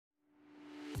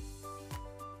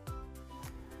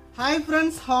Hi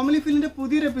friends, Homely Fill's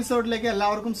പുതിയൊരു എപ്പിസോഡിലേക്ക്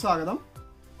എല്ലാവർക്കും സ്വാഗതം.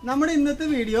 നമ്മുടെ ഇന്നത്തെ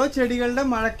വീഡിയോ ചെടികളുടെ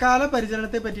മഴക്കാല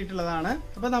പരിചരണത്തെ പറ്റിയിട്ടുള്ളതാണ്.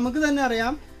 അപ്പോൾ നമുക്ക് തന്നെ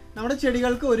അറിയാം നമ്മുടെ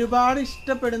ചെടികൾക്ക് ഒരുപാട്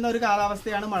ഇഷ്ടപ്പെടുന്ന ഒരു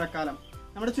കാലാവസ്ഥയാണ് മഴക്കാലം.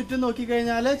 നമ്മുടെ ചുറ്റും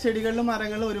നോക്കിക്കഴിഞ്ഞാൽ ചെടികളിലും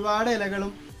മരങ്ങളിലും ഒരുപാട്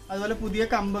ഇലകളും അതുപോലെ പുതിയ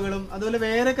കമ്പുകളും അതുപോലെ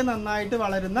വേരൊക്കെ നന്നായിട്ട്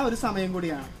വളരുന്ന ഒരു സമയം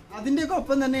കൂടിയാണ്. അതിൻ്റെയൊക്കെ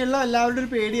ഒപ്പം തന്നെയുള്ള എല്ലാവരുടെ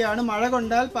ഒരു പേടിയാണ് മഴ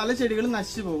കൊണ്ടാൽ പല ചെടികളും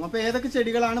നശിച്ചു പോകും. അപ്പോൾ ഏതൊക്കെ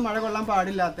ചെടികളാണ് മഴ കൊള്ളാൻ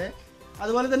പാടില്ലാത്തത്?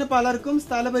 അതുപോലെ തന്നെ പലർക്കും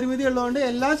സ്ഥലപരിമിതി ഉള്ളതുകൊണ്ട്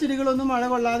എല്ലാ ചെടികളൊന്നും മഴ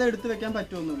കൊള്ളാതെ എടുത്തു വെക്കാൻ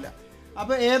പറ്റുമൊന്നുമില്ല.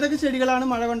 അപ്പോൾ ഏതൊക്കെ ചെടികളാണ്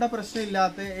മഴ കൊണ്ട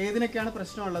പ്രശ്നമില്ലാത്തത്, ഏതിനൊക്കെയാണ്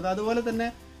പ്രശ്നമുള്ളത്, അതുപോലെ തന്നെ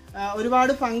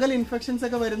ഒരുപാട് ഫംഗൽ ഇൻഫെക്ഷൻസ്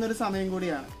ഒക്കെ വരുന്ന ഒരു സമയം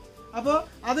കൂടിയാണ്. അപ്പോൾ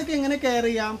അതൊക്കെ എങ്ങനെ കെയർ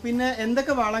ചെയ്യാം, പിന്നെ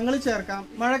എന്തൊക്കെ വളങ്ങൾ ചേർക്കാം,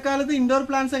 മഴക്കാലത്ത് ഇൻഡോർ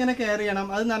പ്ലാന്റ്സ് എങ്ങനെ കെയർ ചെയ്യണം,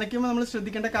 അത് നനയ്ക്കുമ്പോൾ നമ്മൾ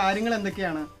ശ്രദ്ധിക്കേണ്ട കാര്യങ്ങൾ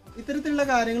എന്തൊക്കെയാണ്, ഇത്തരത്തിലുള്ള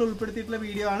കാര്യങ്ങൾ ഉൾപ്പെടുത്തിയിട്ടുള്ള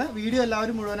വീഡിയോ ആണ്. വീഡിയോ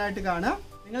എല്ലാവരും മുഴുവനായിട്ട് കാണുക.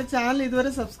 നിങ്ങൾ ചാനൽ ഇതുവരെ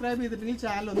സബ്സ്ക്രൈബ് ചെയ്തിട്ടുണ്ടെങ്കിൽ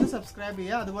ചാനൽ ഒന്ന് സബ്സ്ക്രൈബ്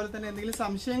ചെയ്യുക. അതുപോലെ തന്നെ എന്തെങ്കിലും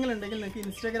സംശയങ്ങൾ ഉണ്ടെങ്കിൽ നിങ്ങൾക്ക്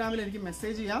ഇൻസ്റ്റാഗ്രാമിൽ എനിക്ക്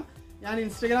മെസ്സേജ് ചെയ്യാം. ഞാൻ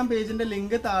ഇൻസ്റ്റാഗ്രാം പേജിന്റെ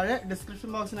ലിങ്ക് താഴെ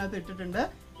ഡിസ്ക്രിപ്ഷൻ ബോക്സിനകത്ത് ഇട്ടിട്ടുണ്ട്.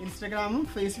 ഇൻസ്റ്റാഗ്രാമും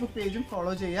ഫേസ്ബുക്ക് പേജും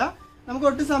ഫോളോ ചെയ്യുക. നമുക്ക്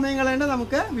ഒട്ടും സമയം കളയേണ്ട,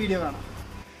 നമുക്ക് വീഡിയോ കാണാം.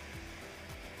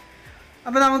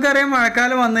 അപ്പോൾ നമുക്കറിയാം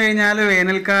മഴക്കാലം വന്നു കഴിഞ്ഞാൽ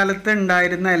വേനൽക്കാലത്ത്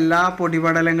ഉണ്ടായിരുന്ന എല്ലാ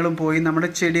പൊടിപടലങ്ങളും പോയി നമ്മുടെ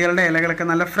ചെടികളുടെ ഇലകളൊക്കെ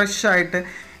നല്ല ഫ്രഷ് ആയിട്ട്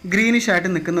ഗ്രീനിഷ് ആയിട്ട്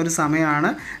നിൽക്കുന്ന ഒരു സമയമാണ്.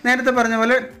 നേരത്തെ പറഞ്ഞ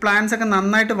പോലെ പ്ലാന്റ്സ് ഒക്കെ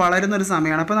നന്നായിട്ട് വളരുന്ന ഒരു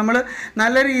സമയമാണ്. അപ്പോൾ നമ്മൾ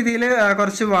നല്ല രീതിയിൽ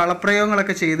കുറച്ച്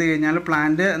വളപ്രയോഗങ്ങളൊക്കെ ചെയ്ത് കഴിഞ്ഞാൽ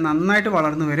പ്ലാന്റ് നന്നായിട്ട്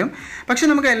വളർന്നു വരും. പക്ഷെ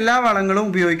നമുക്ക് എല്ലാ വളങ്ങളും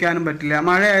ഉപയോഗിക്കാനും പറ്റില്ല.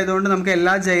 മഴ ആയതുകൊണ്ട് നമുക്ക്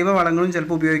എല്ലാ ജൈവ വളങ്ങളും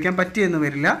ചിലപ്പോൾ ഉപയോഗിക്കാൻ പറ്റിയെന്ന്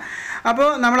വരില്ല. അപ്പോൾ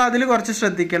നമ്മൾ അതിൽ കുറച്ച്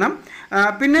ശ്രദ്ധിക്കണം.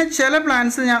 പിന്നെ ചില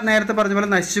പ്ലാന്റ്സ് ഞാൻ നേരത്തെ പറഞ്ഞ പോലെ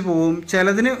നശിച്ചു പോവും,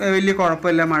 ചിലതിന് വലിയ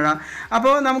കുഴപ്പമില്ല മഴ.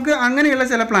 അപ്പോൾ നമുക്ക് അങ്ങനെയുള്ള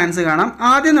ചില പ്ലാന്റ്സ് കാണാം.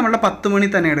 ആദ്യം നമ്മളുടെ 10 മണി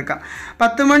തന്നെ എടുക്കാം.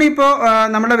 10 മണി ഇപ്പോൾ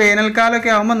നമ്മുടെ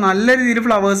വേനൽക്കാലമൊക്കെ ആകുമ്പോൾ നല്ല രീതിയിൽ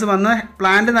ഫ്ലവേഴ്സ് വന്ന്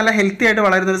പ്ലാന്റ് നല്ല ഹെൽത്തി ആയിട്ട്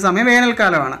വളരുന്നൊരു സമയം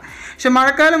വേനൽക്കാലമാണ്. പക്ഷെ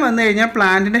മഴക്കാലം വന്നു കഴിഞ്ഞാൽ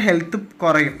പ്ലാന്റിൻ്റെ ഹെൽത്ത്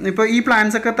കുറയും. ഇപ്പോൾ ഈ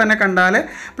പ്ലാന്റ്സ് ഒക്കെ തന്നെ കണ്ടാൽ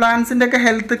പ്ലാന്റ്സിൻ്റെ ഒക്കെ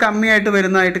ഹെൽത്ത് കമ്മിയായിട്ട്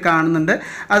വരുന്നതായിട്ട് കാണുന്നുണ്ട്.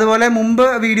 അതുപോലെ മുമ്പ്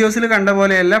വീഡിയോസിൽ കണ്ട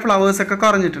പോലെയല്ല ഫ്ലവേഴ്സൊക്കെ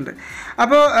കുറഞ്ഞിട്ടുണ്ട്.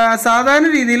 അപ്പോൾ സാധാരണ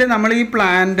രീതിയിൽ നമ്മൾ ഈ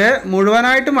പ്ലാന്റ്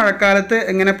മുഴുവനായിട്ട് മഴക്കാലത്ത്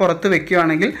ഇങ്ങനെ പുറത്ത്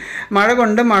വെക്കുകയാണെങ്കിൽ മഴ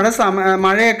കൊണ്ട്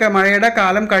മഴയുടെ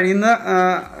കാലം കഴിയുന്ന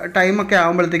ടൈമൊക്കെ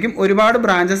ആകുമ്പോഴത്തേക്കും ഒരുപാട്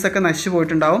ബ്രാഞ്ചസ് ഒക്കെ നശിച്ചു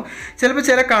പോയിട്ടുണ്ടാവും. ചിലപ്പോൾ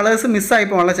ചില കളേഴ്സ് മിസ്സായി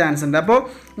പോകാനുള്ള ചാൻസ് ഉണ്ട്. അപ്പോൾ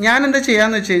ഞാൻ എന്താ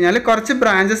ചെയ്യാമെന്ന് വെച്ച് കഴിഞ്ഞാൽ കുറച്ച്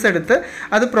ബ്രാഞ്ചസ് എടുത്ത്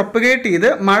അത് പ്രൊപ്പഗേറ്റ് ചെയ്ത്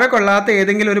മഴ കൊള്ളാത്ത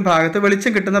ഏതെങ്കിലും ഒരു ഭാഗത്ത്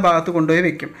വെളിച്ചം കിട്ടുന്ന ഭാഗത്ത് കൊണ്ടുപോയി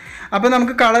വെക്കും. അപ്പോൾ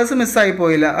നമുക്ക് കളേഴ്സ് മിസ്സായി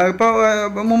പോയില്ല. ഇപ്പോൾ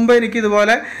മുമ്പ് എനിക്ക്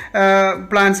ഇതുപോലെ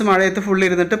പ്ലാന്റ്സ് മഴയത്ത് ഫുള്ള്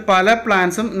ഇരുന്നിട്ട് പല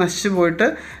പ്ലാന്റ്സും നശിച്ചു പോയിട്ട്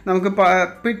നമുക്ക്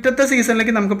പിറ്റത്തെ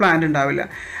സീസണിലേക്ക് നമുക്ക് പ്ലാന്റ് ഉണ്ടാവില്ല.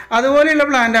 അതുപോലെയുള്ള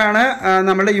പ്ലാന്റാണ്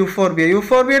നമ്മുടെ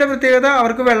യൂഫോർബിയയുടെ പ്രത്യേകത,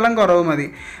 അവർക്ക് വെള്ളം കുറവ് മതി.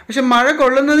 പക്ഷെ മഴ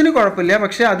കൊള്ളുന്നതിന് കുഴപ്പമില്ല.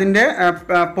 പക്ഷേ അതിൻ്റെ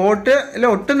പോട്ടിൽ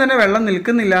ഒട്ടും തന്നെ വെള്ളം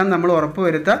നിൽക്കുന്നില്ല എന്ന് നമ്മൾ ഉറപ്പ്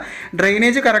വരുത്തുക.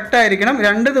 ഡ്രെയിനേജ് കറക്റ്റായിരിക്കണം.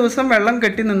 2 ദിവസം വെള്ളം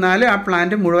കെട്ടി നിന്നാൽ ആ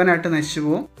പ്ലാന്റ് മുഴുവനായിട്ട് നശിച്ചു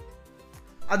പോകും.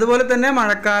 അതുപോലെ തന്നെ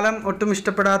മഴക്കാലം ഒട്ടും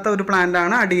ഇഷ്ടപ്പെടാത്ത ഒരു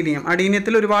പ്ലാന്റാണ് അഡീനിയം.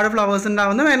 അഡീനിയത്തിൽ ഒരുപാട് ഫ്ലവേഴ്സ്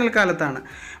ഉണ്ടാകുന്ന വേനൽക്കാലത്താണ്.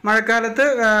 മഴക്കാലത്ത്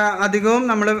അധികവും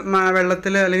നമ്മൾ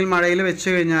വെള്ളത്തിൽ അല്ലെങ്കിൽ മഴയിൽ വെച്ച്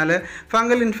കഴിഞ്ഞാൽ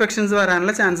ഫംഗൽ ഇൻഫെക്ഷൻസ്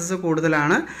വരാനുള്ള ചാൻസസ്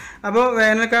കൂടുതലാണ്. അപ്പോൾ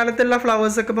വേനൽക്കാലത്തുള്ള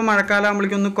ഫ്ലവേഴ്സൊക്കെ ഇപ്പോൾ മഴക്കാലം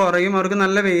ആകുമ്പോഴേക്കും ഒന്ന് കുറയും. അവർക്ക്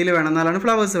നല്ല വെയിൽ വേണം, എന്നാലാണ്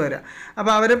ഫ്ലവേഴ്സ് വരിക.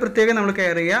 അപ്പോൾ അവരെ പ്രത്യേകം നമ്മൾ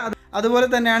കെയർ ചെയ്യുക. അതുപോലെ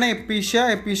തന്നെയാണ്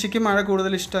എപ്പീഷ്യയ്ക്ക് മഴ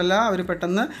കൂടുതൽ ഇഷ്ടമല്ല. അവർ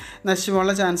പെട്ടെന്ന് നശിച്ചു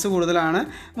പോകാനുള്ള ചാൻസ് കൂടുതലാണ്.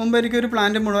 മുമ്പ് എനിക്കൊരു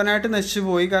പ്ലാന്റ് മുഴുവനായിട്ട് നശിച്ചു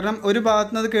പോയി. കാരണം ഒരു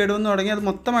ഭാഗത്ത് നിന്ന് അത് കേടുവന്ന് തുടങ്ങി അത്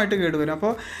മൊത്തമായിട്ട് കേടുവരും.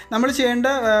 അപ്പോൾ നമ്മൾ ചെയ്യേണ്ട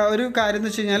ഒരു കാര്യം എന്ന്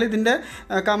വെച്ച് കഴിഞ്ഞാൽ ഇതിൻ്റെ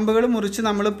കമ്പുകൾ മുറിച്ച്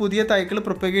നമ്മൾ പുതിയ തൈകൾ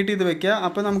പ്രൊപ്പഗേറ്റ് ചെയ്ത് വെക്കുക.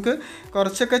 അപ്പോൾ നമുക്ക്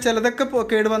കുറച്ചൊക്കെ ചിലതൊക്കെ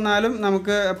കേടുവന്നാലും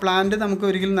നമുക്ക് പ്ലാന്റ് നമുക്ക്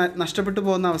ഒരിക്കലും നഷ്ടപ്പെട്ടു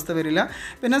പോകുന്ന അവസ്ഥ വരില്ല.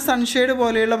 പിന്നെ സൺഷെയ്ഡ്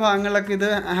പോലെയുള്ള ഭാഗങ്ങളിലൊക്കെ ഇത്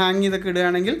ഹാങ് ചെയ്തൊക്കെ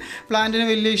ഇടുകയാണെങ്കിൽ പ്ലാന്റിന്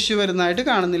വലിയ ഇഷ്യൂ വരുന്നതായിട്ട്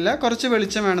കാണുന്നില്ല. കുറച്ച്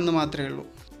വെളിച്ചം വേണമെന്ന് മാത്രമേ ഉള്ളൂ.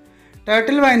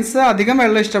 ടേർട്ടിൽ വൈൻസ് അധികം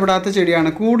വെള്ളം ഇഷ്ടപ്പെടാത്ത ചെടിയാണ്.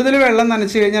 കൂടുതൽ വെള്ളം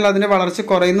നനച്ച് കഴിഞ്ഞാൽ അതിൻ്റെ വളർച്ച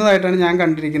കുറയുന്നതായിട്ടാണ് ഞാൻ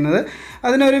കണ്ടിരിക്കുന്നത്.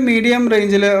 അതിനൊരു മീഡിയം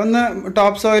റേഞ്ചിൽ ഒന്ന്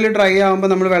ടോപ്പ് സോയിൽ ഡ്രൈ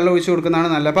ആകുമ്പോൾ നമ്മൾ വെള്ളം ഒഴിച്ച്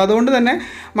കൊടുക്കുന്നതാണ് നല്ലത്. അപ്പോൾ അതുകൊണ്ട് തന്നെ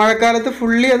മഴക്കാലത്ത്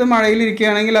ഫുള്ളി അത്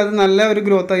മഴയിലിരിക്കുകയാണെങ്കിൽ അത് നല്ല ഒരു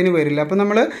ഗ്രോത്ത് അതിന് വരില്ല. അപ്പോൾ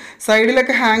നമ്മൾ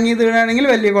സൈഡിലൊക്കെ ഹാങ് ചെയ്തിടുകയാണെങ്കിൽ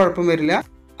വലിയ കുഴപ്പം വരില്ല.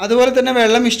 അതുപോലെ തന്നെ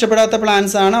വെള്ളം ഇഷ്ടപ്പെടാത്ത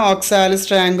പ്ലാന്റ്സ് ആണ് ഓക്സാലിസ്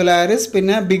ട്രയാങ്കുലാരിസ്,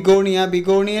 പിന്നെ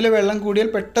ബിഗോണിയയിൽ വെള്ളം കൂടിയാൽ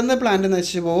പെട്ടെന്ന് പ്ലാന്റ്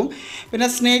നശിച്ചു പോകും. പിന്നെ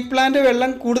സ്നേക്ക് പ്ലാന്റ്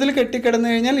വെള്ളം കൂടുതൽ കെട്ടിക്കിടന്നു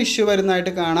കഴിഞ്ഞാൽ ഇഷ്യൂ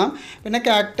വരുന്നതായിട്ട് കാണാം. പിന്നെ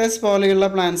കാക്ടസ് പോലെയുള്ള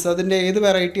പ്ലാന്റ്സ്, അതിൻ്റെ ഏത്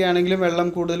വെറൈറ്റി ആണെങ്കിലും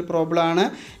വെള്ളം കൂടുതൽ പ്രോബ്ലമാണ്.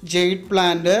 ജെയ്ഡ്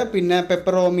പ്ലാന്റ്, പിന്നെ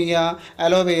പെപ്പറോമിയ,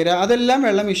 അലോവേര, അതെല്ലാം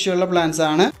വെള്ളം ഇഷ്യൂ ഉള്ള പ്ലാന്റ്സ്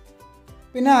ആണ്.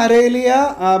 പിന്നെ അരേലിയ,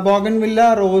 ബോഗൺവില്ല,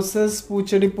 റോസസ്,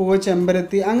 പൂച്ചെടിപ്പൂവ്,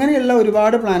 ചെമ്പരത്തി, അങ്ങനെയുള്ള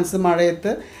ഒരുപാട് പ്ലാന്റ്സ്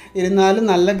മഴയത്ത് ഇരുന്നാലും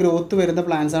നല്ല ഗ്രോത്ത് വരുന്ന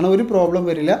പ്ലാന്റ്സ് ആണ്. ഒരു പ്രോബ്ലം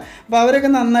വരില്ല. അപ്പോൾ അവരൊക്കെ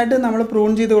നന്നായിട്ട് നമ്മൾ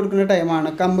പ്രൂൺ ചെയ്ത് കൊടുക്കുന്ന ടൈമാണ്.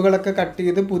 കമ്പുകളൊക്കെ കട്ട്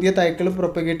ചെയ്ത് പുതിയ തൈകൾ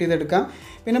പ്രൊപ്പഗേറ്റ് ചെയ്തെടുക്കാം.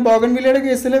 പിന്നെ ബോഗൺവില്ലയുടെ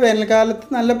കേസിൽ വേനൽക്കാലത്ത്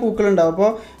നല്ല പൂക്കളുണ്ടാവും.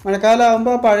 അപ്പോൾ മഴക്കാലം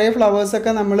ആകുമ്പോൾ പഴയ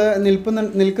ഫ്ലവേഴ്സൊക്കെ നമ്മൾ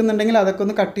നിൽക്കുന്നുണ്ടെങ്കിൽ അതൊക്കെ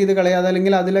ഒന്ന് കട്ട് ചെയ്ത് കളയാതെ,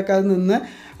 അല്ലെങ്കിൽ അതിലൊക്കെ അത് നിന്ന്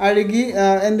അഴുകി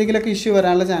എന്തെങ്കിലുമൊക്കെ ഇഷ്യൂ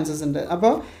വരാനുള്ള ചാൻസസ് ഉണ്ട്.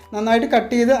 അപ്പോൾ നന്നായിട്ട്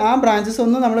കട്ട് ചെയ്ത് ആ ബ്രാഞ്ചസ്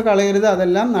ഒന്നും നമ്മൾ കളയരുത്,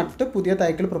 അതെല്ലാം നട്ട് പുതിയ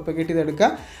തൈകൾ പ്രൊപ്പഗേറ്റ് ചെയ്തെടുക്കുക.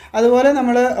 അതുപോലെ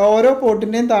നമ്മൾ ഓരോ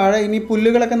പോട്ടിൻ്റെയും താഴെ ഇനി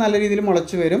പുല്ലുകളൊക്കെ നല്ല രീതിയിൽ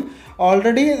മുളച്ച് വരും.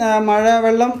 ഓൾറെഡി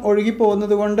മഴവെള്ളം ഒഴുകി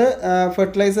പോകുന്നത് കൊണ്ട്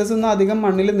ഫെർട്ടിലൈസേഴ്സ് ഒന്നും അധികം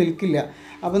മണ്ണിൽ നിൽക്കില്ല.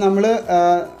 അപ്പോൾ നമ്മൾ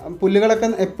പുല്ലുകളൊക്കെ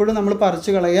എപ്പോഴും നമ്മൾ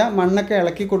പറിച്ച് കളയുക, മണ്ണൊക്കെ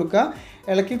ഇളക്കി കൊടുക്കുക.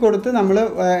 ഇളക്കി കൊടുത്ത് നമ്മൾ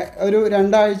ഒരു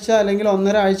 2 ആഴ്ച അല്ലെങ്കിൽ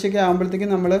 1.5 ആഴ്ചയൊക്കെ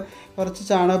ആകുമ്പോഴത്തേക്കും നമ്മൾ കുറച്ച്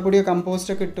ചാണകപ്പൊടിയോ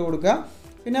കമ്പോസ്റ്റൊക്കെ ഇട്ട് കൊടുക്കുക.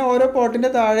 പിന്നെ ഓരോ പോട്ടിൻ്റെ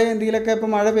താഴെ എന്തെങ്കിലുമൊക്കെ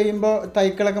ഇപ്പോൾ മഴ പെയ്യുമ്പോൾ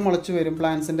തൈകളൊക്കെ മുളച്ച് വരും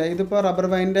പ്ലാന്റ്സിൻ്റെ. ഇതിപ്പോൾ റബ്ബർ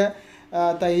വൈൻ്റെ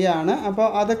തൈയാണ്. അപ്പോൾ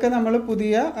അതൊക്കെ നമ്മൾ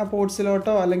പുതിയ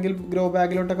പോട്ട്സിലോട്ടോ അല്ലെങ്കിൽ ഗ്രോ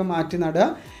ബാഗിലോട്ടൊക്കെ മാറ്റി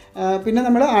നടുക. പിന്നെ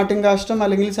നമ്മൾ ആട്ടിൻകാഷ്ടം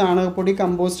അല്ലെങ്കിൽ ചാണകപ്പൊടി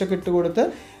കമ്പോസ്റ്റൊക്കെ ഇട്ട് കൊടുത്ത്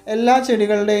എല്ലാ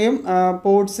ചെടികളുടെയും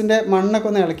പോട്ട്സിൻ്റെ മണ്ണൊക്കെ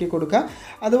ഒന്ന് ഇളക്കി കൊടുക്കുക.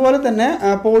 അതുപോലെ തന്നെ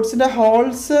പോട്ട്സിൻ്റെ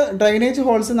ഹോൾസ്, ഡ്രൈനേജ്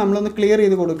ഹോൾസ് നമ്മളൊന്ന് ക്ലിയർ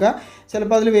ചെയ്ത് കൊടുക്കുക.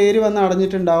 ചിലപ്പോൾ അതിൽ വേര് വന്ന്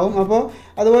അടഞ്ഞിട്ടുണ്ടാവും. അപ്പോൾ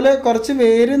അതുപോലെ കുറച്ച്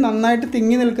വേര് നന്നായിട്ട്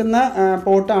തിങ്ങി നിൽക്കുന്ന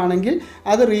പോട്ടാണെങ്കിൽ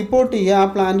അത് റീപോർട്ട് ചെയ്യുക.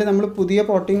 ആ പ്ലാന്റ് നമ്മൾ പുതിയ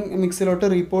പോട്ടിംഗ് മിക്സിലോട്ട്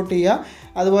റീപോർട്ട് ചെയ്യുക.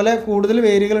 അതുപോലെ കൂടുതൽ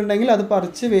വേരുകളുണ്ടെങ്കിൽ അത്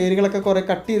പറിച്ച് വേരുകളൊക്കെ കുറേ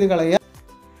കട്ട് ചെയ്ത് കളയുക.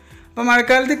 അപ്പോൾ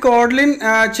മഴക്കാലത്ത് കോഡ്ലിൻ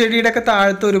ചെടിയുടെ ഒക്കെ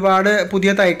താഴത്ത് ഒരുപാട്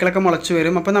പുതിയ തൈകളൊക്കെ മുളച്ച്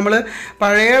വരും. അപ്പോൾ നമ്മൾ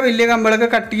പഴയ വലിയ കമ്പുകളൊക്കെ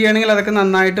കട്ട് ചെയ്യുകയാണെങ്കിൽ അതൊക്കെ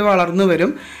നന്നായിട്ട് വളർന്നു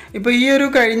വരും. ഇപ്പോൾ ഈ ഒരു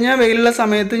കഴിഞ്ഞ വെയിലുള്ള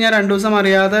സമയത്ത് ഞാൻ 2 ദിവസം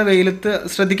അറിയാതെ വെയിലത്ത്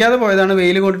ശ്രദ്ധിക്കാതെ പോയതാണ്.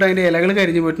 വെയിൽ കൊണ്ടിട്ട് അതിൻ്റെ ഇലകൾ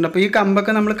കരിഞ്ഞു പോയിട്ടുണ്ട്. അപ്പോൾ ഈ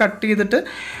കമ്പൊക്കെ നമ്മൾ കട്ട് ചെയ്തിട്ട്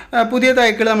പുതിയ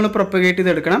തൈകൾ നമ്മൾ പ്രൊപ്പഗേറ്റ്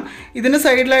ചെയ്തെടുക്കണം. ഇതിൻ്റെ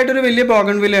സൈഡിലായിട്ടൊരു വലിയ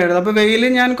ബോഗൺവില്ലയായിരുന്നു. അപ്പോൾ വെയിൽ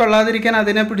ഞാൻ കൊള്ളാതിരിക്കാൻ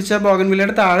അതിനെ പിടിച്ച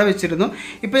ബോഗൺവില്ലയുടെ താഴെ വെച്ചിരുന്നു.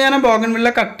 ഇപ്പോൾ ഞാൻ ആ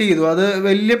ബോഗൺവില്ല കട്ട് ചെയ്തു. അത്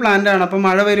വലിയ പ്ലാന്റാണ്. അപ്പോൾ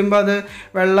മഴ വരുമ്പോൾ അത്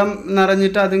വെള്ളം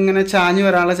നിറഞ്ഞിട്ട് അതിങ്ങനെ ചാഞ്ഞ്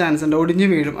വരാനുള്ള ചാൻസ് ഉണ്ട്, ഒടിഞ്ഞ്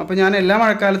വീഴും. അപ്പോൾ ഞാൻ എല്ലാ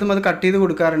മഴക്കാലത്തും അത് കട്ട് ചെയ്ത്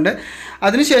കൊടുക്കാറുണ്ട്.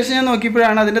 അതിനുശേഷം ഞാൻ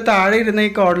നോക്കിയപ്പോഴാണ് അതിൻ്റെ താഴെ ഇരുന്ന ഈ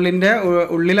കോഡലിൻ്റെ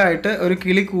ഉള്ളിലായിട്ട് ഒരു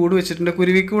കിളി കൂട് വെച്ചിട്ടുണ്ട്.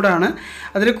 കുരുവിക്കൂടാണ്.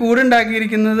 അതിൽ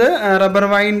കൂടുണ്ടാക്കിയിരിക്കുന്നത് റബ്ബർ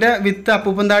വൈൻ്റെ വിത്ത്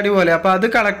അപ്പൂപ്പന്താടി പോലെ. അപ്പോൾ അത്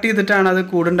കളക്ട് ചെയ്തിട്ടാണ് അത്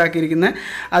കൂടുണ്ടാക്കിയിരിക്കുന്നത്.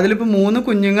 അതിലിപ്പോൾ 3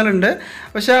 കുഞ്ഞുങ്ങളുണ്ട്.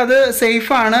 പക്ഷേ അത്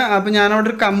സേഫാണ്. അപ്പോൾ ഞാനവിടെ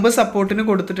ഒരു കമ്പ് സപ്പോർട്ടിന്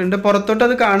കൊടുത്തിട്ടുണ്ട്. പുറത്തോട്ട്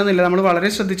അത് കാണുന്നില്ല, നമ്മൾ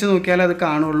വളരെ ശ്രദ്ധിച്ച് നോക്കിയാലേ അത്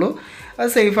കാണുള്ളൂ. അത്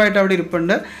സേഫായിട്ട് അവിടെ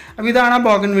ഇരിപ്പുണ്ട്. അപ്പോൾ ഇതാണ് ആ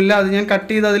ബോഗൺവില്ല. അത് ഞാൻ കട്ട്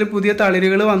ചെയ്ത് അതിൽ പുതിയ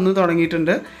തളിരുകൾ വന്ന്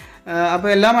തുടങ്ങിയിട്ടുണ്ട്. അപ്പോൾ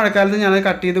എല്ലാ മഴക്കാലത്തും ഞാനത്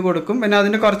കട്ട് ചെയ്ത് കൊടുക്കും. പിന്നെ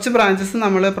അതിൻ്റെ കുറച്ച് ബ്രാഞ്ചസ്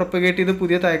നമ്മൾ പ്രൊപ്പഗേറ്റ് ചെയ്ത്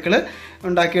പുതിയ തൈകൾ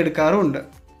ഉണ്ടാക്കിയെടുക്കാറുമുണ്ട്.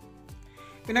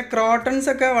 പിന്നെ ക്രോട്ടൺസ്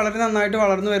ഒക്കെ വളരെ നന്നായിട്ട്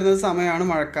വളർന്നു വരുന്ന സമയമാണ്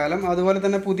മഴക്കാലം. അതുപോലെ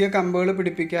തന്നെ പുതിയ കമ്പുകൾ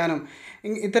പിടിപ്പിക്കാനും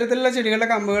ഇത്തരത്തിലുള്ള ചെടികളുടെ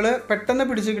കമ്പുകൾ പെട്ടെന്ന്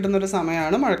പിടിച്ച് കിട്ടുന്നൊരു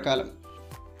സമയമാണ് മഴക്കാലം.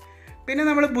 പിന്നെ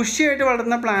നമ്മൾ ബുഷിയായിട്ട്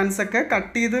വളർന്ന പ്ലാന്റ്സ് ഒക്കെ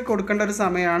കട്ട് ചെയ്ത് കൊടുക്കേണ്ട ഒരു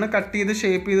സമയമാണ്. കട്ട് ചെയ്ത്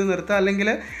ഷേപ്പ് ചെയ്ത് നിർത്തുക, അല്ലെങ്കിൽ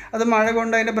അത് മഴ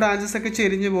കൊണ്ട് അതിൻ്റെ ബ്രാഞ്ചസ് ഒക്കെ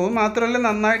ചെരിഞ്ഞു പോകും. മാത്രമല്ല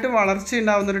നന്നായിട്ട് വളർച്ച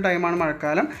ഉണ്ടാകുന്നൊരു ടൈമാണ്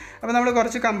മഴക്കാലം. അപ്പോൾ നമ്മൾ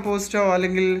കുറച്ച് കമ്പോസ്റ്റോ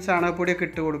അല്ലെങ്കിൽ ചാണകപ്പൊടിയൊക്കെ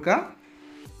ഇട്ട് കൊടുക്കുക.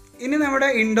 ഇനി നമ്മുടെ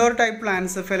ഇൻഡോർ ടൈപ്പ്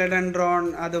പ്ലാന്റ്സ്, ഫിലഡൻഡ്രോൺ,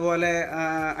 അതുപോലെ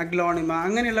അഗ്ലോണിമ,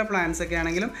 അങ്ങനെയുള്ള പ്ലാന്റ്സ് ഒക്കെ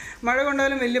ആണെങ്കിലും മഴ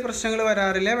കൊണ്ടാലും വലിയ പ്രശ്നങ്ങൾ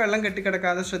വരാറില്ല. വെള്ളം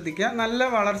കെട്ടിക്കിടക്കാതെ ശ്രദ്ധിക്കുക. നല്ല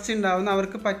വളർച്ച ഉണ്ടാകുന്ന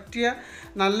അവർക്ക് പറ്റിയ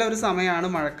നല്ലൊരു സമയമാണ്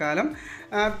മഴക്കാലം.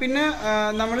 പിന്നെ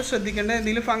നമ്മൾ ശ്രദ്ധിക്കേണ്ടത്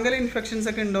എന്തെങ്കിലും ഫംഗൽ ഇൻഫെക്ഷൻസ്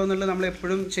ഒക്കെ ഉണ്ടോ എന്നുള്ളത് നമ്മൾ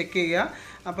എപ്പോഴും ചെക്ക് ചെയ്യുക.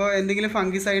 അപ്പോൾ എന്തെങ്കിലും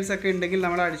ഫംഗിസൈഡ്സ് ഒക്കെ ഉണ്ടെങ്കിൽ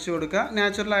നമ്മൾ അടിച്ചു കൊടുക്കുക.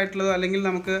 നാച്ചുറൽ ആയിട്ടുള്ളതോ അല്ലെങ്കിൽ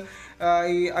നമുക്ക്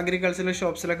ഈ അഗ്രികൾച്ചറൽ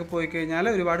ഷോപ്സിലൊക്കെ പോയി കഴിഞ്ഞാൽ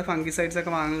ഒരുപാട് ഫംഗിസൈഡ്സ്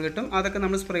ഒക്കെ വാങ്ങാൻ കിട്ടും. അതൊക്കെ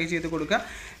നമ്മൾ സ്പ്രേ ചെയ്ത് കൊടുക്കുക.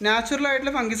 നാച്ചുറൽ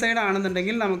ആയിട്ടുള്ള ഫംഗിസൈഡ്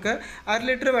ആണെന്നുണ്ടെങ്കിൽ നമുക്ക് 1/2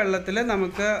 ലിറ്റർ വെള്ളത്തിൽ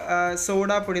നമുക്ക്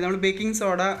സോഡാപ്പൊടി, നമ്മൾ baking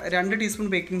soda 2 teaspoon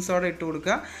baking soda ഇട്ട്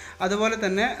കൊടുക്കുക. അതുപോലെ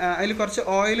തന്നെ അതിൽ കുറച്ച്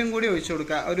ഓയിലും കൂടി ഒഴിച്ചു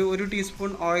കൊടുക്കുക. ഒരു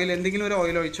ടീസ്പൂൺ ഓയിൽ, എന്തെങ്കിലും ഒരു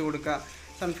ഓയിൽ ഒഴിച്ചു കൊടുക്കുക,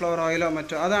 സൺഫ്ലവർ ഓയിലോ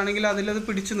മറ്റോ. അതാണെങ്കിൽ അതിലത്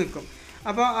പിടിച്ചു നിൽക്കും.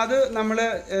 അപ്പോൾ അത് നമ്മൾ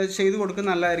ചെയ്ത്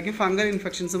കൊടുക്കുന്നത് നല്ലതായിരിക്കും. ഫംഗൽ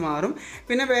ഇൻഫെക്ഷൻസ് മാറും.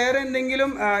 പിന്നെ വേറെ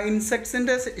എന്തെങ്കിലും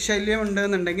ഇൻസെക്ട്സിൻ്റെ ശല്യം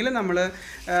ഉണ്ടെന്നുണ്ടെങ്കിൽ നമ്മൾ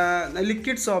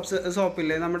ലിക്വിഡ്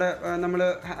സോപ്പില്ലേ, നമ്മൾ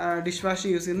ഡിഷ്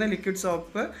വാഷ് യൂസ് ചെയ്യുന്ന ലിക്വിഡ്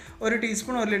സോപ്പ് 1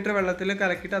 ടീസ്പൂൺ 1 ലിറ്റർ വെള്ളത്തിൽ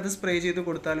കലക്കിയിട്ട് അത് സ്പ്രേ ചെയ്ത്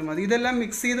കൊടുത്താലും മതി. ഇതെല്ലാം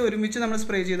മിക്സ് ചെയ്ത് ഒരുമിച്ച് നമ്മൾ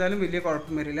സ്പ്രേ ചെയ്താലും വലിയ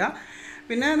കുഴപ്പം വരില്ല.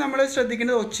 പിന്നെ നമ്മൾ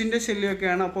ശ്രദ്ധിക്കേണ്ടത് ഒച്ചിൻ്റെ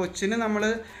ശല്യമൊക്കെയാണ്. അപ്പോൾ ഒച്ചിന്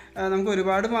നമുക്ക്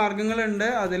ഒരുപാട് മാർഗ്ഗങ്ങളുണ്ട്.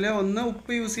 അതിൽ ഒന്ന്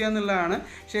ഉപ്പ് യൂസ് ചെയ്യുക എന്നുള്ളതാണ്.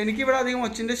 പക്ഷേ എനിക്കിവിടെ അധികം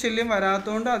ഒച്ചിൻ്റെ ശല്യം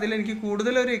വരാത്തതുകൊണ്ട് അതിലെനിക്ക്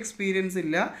കൂടുതലൊരു എക്സ്പീരിയൻസ്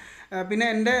ഇല്ല. പിന്നെ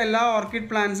എൻ്റെ എല്ലാ ഓർക്കിഡ്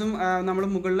പ്ലാന്റ്സും നമ്മൾ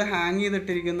മുകളിൽ ഹാങ്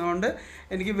ചെയ്തിട്ടിരിക്കുന്നതുകൊണ്ട്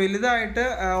എനിക്ക് വലുതായിട്ട്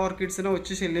ഓർക്കിഡ്സിനെ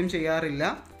ഒച്ച് ശല്യം ചെയ്യാറില്ല.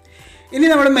 ഇനി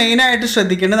നമ്മൾ മെയിനായിട്ട്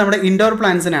ശ്രദ്ധിക്കേണ്ടത് നമ്മുടെ ഇൻഡോർ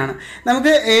പ്ലാന്റ്സിനാണ്.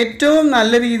 നമുക്ക് ഏറ്റവും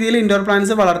നല്ല രീതിയിൽ ഇൻഡോർ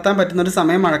പ്ലാന്റ്സ് വളർത്താൻ പറ്റുന്നൊരു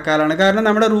സമയം മഴക്കാലമാണ്. കാരണം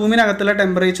നമ്മുടെ റൂമിനകത്തുള്ള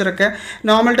ടെമ്പറേച്ചറൊക്കെ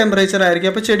നോർമൽ ടെമ്പറേച്ചർ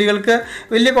ആയിരിക്കും. അപ്പോൾ ചെടികൾക്ക്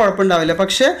വലിയ കുഴപ്പമുണ്ടാവില്ല.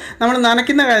 പക്ഷേ നമ്മൾ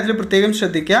നനയ്ക്കുന്ന കാര്യത്തിൽ പ്രത്യേകം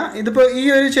ശ്രദ്ധിക്കുക. ഇതിപ്പോൾ ഈ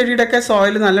ഒരു ചെടിയുടെയൊക്കെ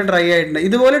സോയിൽ നല്ല ഡ്രൈ ആയിട്ടുണ്ട്.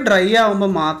 ഇതുപോലെ ഡ്രൈ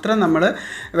ആകുമ്പോൾ മാത്രം നമ്മൾ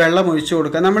വെള്ളം ഒഴിച്ചു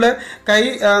കൊടുക്കുക. നമ്മൾ കൈ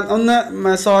ഒന്ന്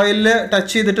സോയിലിൽ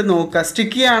ടച്ച് ചെയ്തിട്ട് നോക്കുക.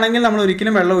 സ്റ്റിക്കി ആണെങ്കിൽ നമ്മൾ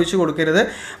ഒരിക്കലും വെള്ളം ഒഴിച്ച് കൊടുക്കരുത്.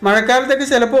 മഴക്കാലത്തൊക്കെ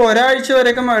ചിലപ്പോൾ ഒരാഴ്ച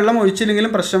വരെയൊക്കെ വെള്ളം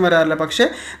ഒഴിച്ചില്ലെങ്കിലും പ്രശ്നം വരാറില്ല. പക്ഷേ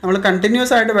നമ്മൾ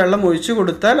കണ്ടിന്യൂസ് ആയിട്ട് വെള്ളം ഒഴിച്ചു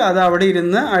കൊടുത്താൽ അത് അവിടെ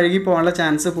ഇരുന്ന് അഴുകി പോകാനുള്ള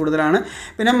ചാൻസ് കൂടുതലാണ്.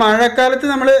 പിന്നെ മഴക്കാലത്ത്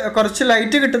നമ്മൾ കുറച്ച്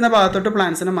ലൈറ്റ് കിട്ടുന്ന ഭാഗത്തോട്ട്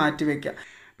പ്ലാന്റ്സിനെ മാറ്റി വയ്ക്കുക.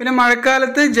 പിന്നെ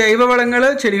മഴക്കാലത്ത് ജൈവവളങ്ങൾ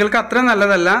ചെടികൾക്ക് അത്ര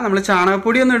നല്ലതല്ല. നമ്മൾ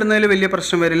ചാണകപ്പൊടിയൊന്നും ഇടുന്നതിൽ വലിയ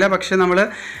പ്രശ്നം വരില്ല. പക്ഷേ നമ്മൾ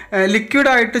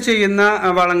ലിക്വിഡായിട്ട് ചെയ്യുന്ന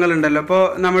വളങ്ങളുണ്ടല്ലോ, അപ്പോൾ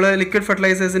നമ്മൾ ലിക്വിഡ്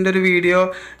ഫെർട്ടിലൈസേഴ്സിൻ്റെ ഒരു വീഡിയോ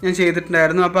ഞാൻ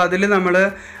ചെയ്തിട്ടുണ്ടായിരുന്നു. അപ്പോൾ അതിൽ നമ്മൾ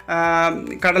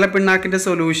കടലപ്പിണ്ണാക്കിൻ്റെ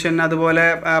സൊല്യൂഷൻ, അതുപോലെ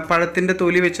പഴത്തിൻ്റെ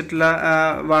തൊലി വെച്ചിട്ടുള്ള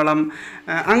വളം,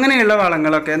 അങ്ങനെയുള്ള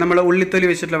വളങ്ങളൊക്കെ, നമ്മൾ ഉള്ളിത്തൊലി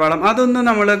വെച്ചിട്ടുള്ള വളം, അതൊന്നും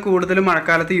നമ്മൾ കൂടുതലും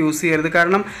മഴക്കാലത്ത് യൂസ് ചെയ്യരുത്.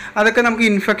 കാരണം അതൊക്കെ നമുക്ക്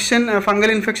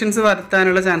ഫംഗൽ ഇൻഫെക്ഷൻസ്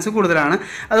വരുത്താനുള്ള ചാൻസ് കൂടുതലാണ്.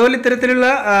 അതുപോലെ ഇത്തരത്തിലുള്ള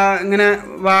ഇങ്ങനെ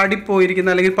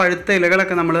വാടിപ്പോയിരിക്കുന്ന അല്ലെങ്കിൽ പഴുത്ത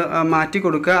ഇലകളൊക്കെ നമ്മൾ മാറ്റി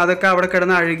കൊടുക്കുക. അതൊക്കെ അവിടെ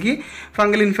കിടന്ന് അഴുകി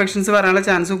ഫംഗൽ ഇൻഫെക്ഷൻസ് വരാനുള്ള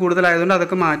ചാൻസ് കൂടുതലായതുകൊണ്ട്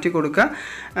അതൊക്കെ മാറ്റി കൊടുക്കുക.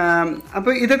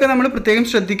 അപ്പോൾ ഇതൊക്കെ നമ്മൾ പ്രത്യേകം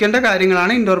ശ്രദ്ധിക്കേണ്ട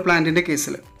കാര്യങ്ങളാണ് ഇൻഡോർ പ്ലാന്റിൻ്റെ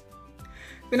കേസിൽ.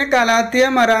 പിന്നെ കലാത്തിയ,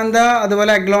 മരാന്ത,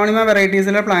 അതുപോലെ അഗ്ലോണിമ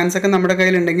വെറൈറ്റീസിലെ പ്ലാന്റ്സ് ഒക്കെ നമ്മുടെ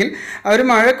കയ്യിലുണ്ടെങ്കിൽ അവർ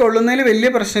മഴ കൊള്ളുന്നതിൽ വലിയ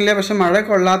പ്രശ്നമില്ല. പക്ഷേ മഴ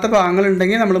കൊള്ളാത്ത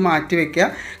ഭാഗങ്ങളുണ്ടെങ്കിൽ നമ്മൾ മാറ്റി വയ്ക്കുക.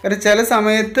 കാരണം ചില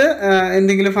സമയത്ത്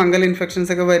എന്തെങ്കിലും ഫംഗൽ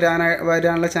ഇൻഫെക്ഷൻസ് ഒക്കെ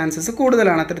വരാനുള്ള ചാൻസസ്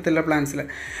കൂടുതലാണ് അത്തരത്തിലുള്ള പ്ലാന്റ്സിൽ.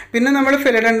 പിന്നെ നമ്മൾ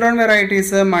ഫിലഡൻഡ്രോൺ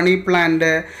വെറൈറ്റീസ്, മണി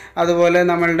പ്ലാന്റ്, അതുപോലെ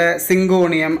നമ്മളുടെ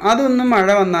സിങ്കോണിയം, അതൊന്നും മഴ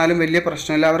വന്നാലും വലിയ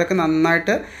പ്രശ്നമില്ല. അവരൊക്കെ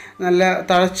നന്നായിട്ട് നല്ല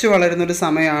തഴച്ചു വളരുന്നൊരു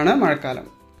സമയമാണ് മഴക്കാലം.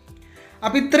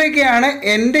 അപ്പോൾ ഇത്രയൊക്കെയാണ്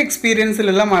എൻ്റെ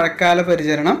എക്സ്പീരിയൻസിലുള്ള മഴക്കാല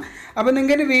പരിചരണം. അപ്പോൾ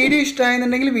നിങ്ങൾക്ക് വീഡിയോ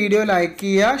ഇഷ്ടമായെന്നുണ്ടെങ്കിൽ വീഡിയോ ലൈക്ക്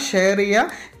ചെയ്യുക, ഷെയർ ചെയ്യുക.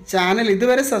 ചാനൽ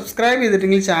ഇതുവരെ സബ്സ്ക്രൈബ്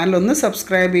ചെയ്തിട്ടെങ്കിൽ ചാനൽ ഒന്ന്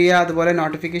സബ്സ്ക്രൈബ് ചെയ്യുക. അതുപോലെ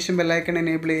നോട്ടിഫിക്കേഷൻ ബെല്ലൈക്കൺ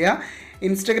എനേബിൾ ചെയ്യുക.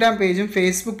 ഇൻസ്റ്റഗ്രാം പേജും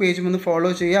ഫേസ്ബുക്ക് പേജും ഒന്ന്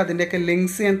ഫോളോ ചെയ്യുക. അതിൻ്റെയൊക്കെ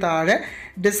ലിങ്ക്സ് ഞാൻ താഴെ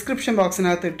ഡിസ്ക്രിപ്ഷൻ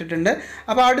ബോക്സിനകത്ത് ഇട്ടിട്ടുണ്ട്.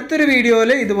 അപ്പോൾ അടുത്തൊരു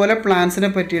വീഡിയോയിൽ ഇതുപോലെ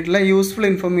പ്ലാൻസിനെ പറ്റിയിട്ടുള്ള യൂസ്ഫുൾ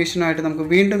ഇൻഫർമേഷനുമായിട്ട് നമുക്ക്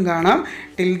വീണ്ടും കാണാം.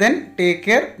 Till then, take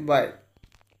care, by.